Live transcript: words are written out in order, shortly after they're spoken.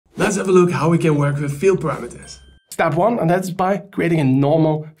let's have a look how we can work with field parameters. Step one, and that's by creating a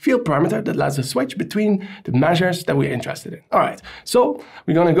normal field parameter that lets us switch between the measures that we're interested in. All right, so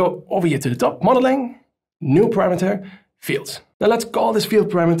we're gonna go over here to the top, modeling, new parameter, fields. Now let's call this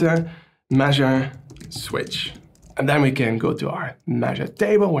field parameter measure switch. And then we can go to our measure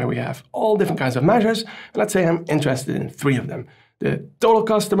table where we have all different kinds of measures. And let's say I'm interested in 3 of them: the total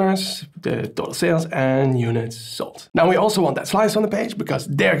customers, the total sales, and units sold. Now we also want that slice on the page because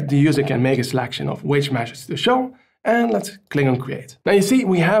there the user can make a selection of which measures to show. And let's click on create. Now you see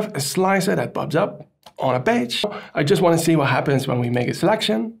we have a slicer that pops up on a page. I just want to see what happens when we make a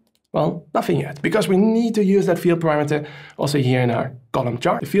selection. Well, nothing yet, because we need to use that field parameter also here in our column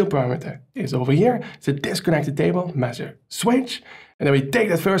chart. The field parameter is over here. It's a disconnected table, measure switch. And then we take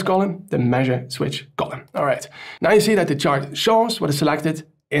that first column, the measure switch column. All right, now you see that the chart shows what is selected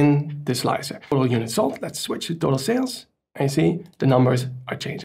in the slicer. Total units sold, let's switch to total sales. And you see the numbers are changing.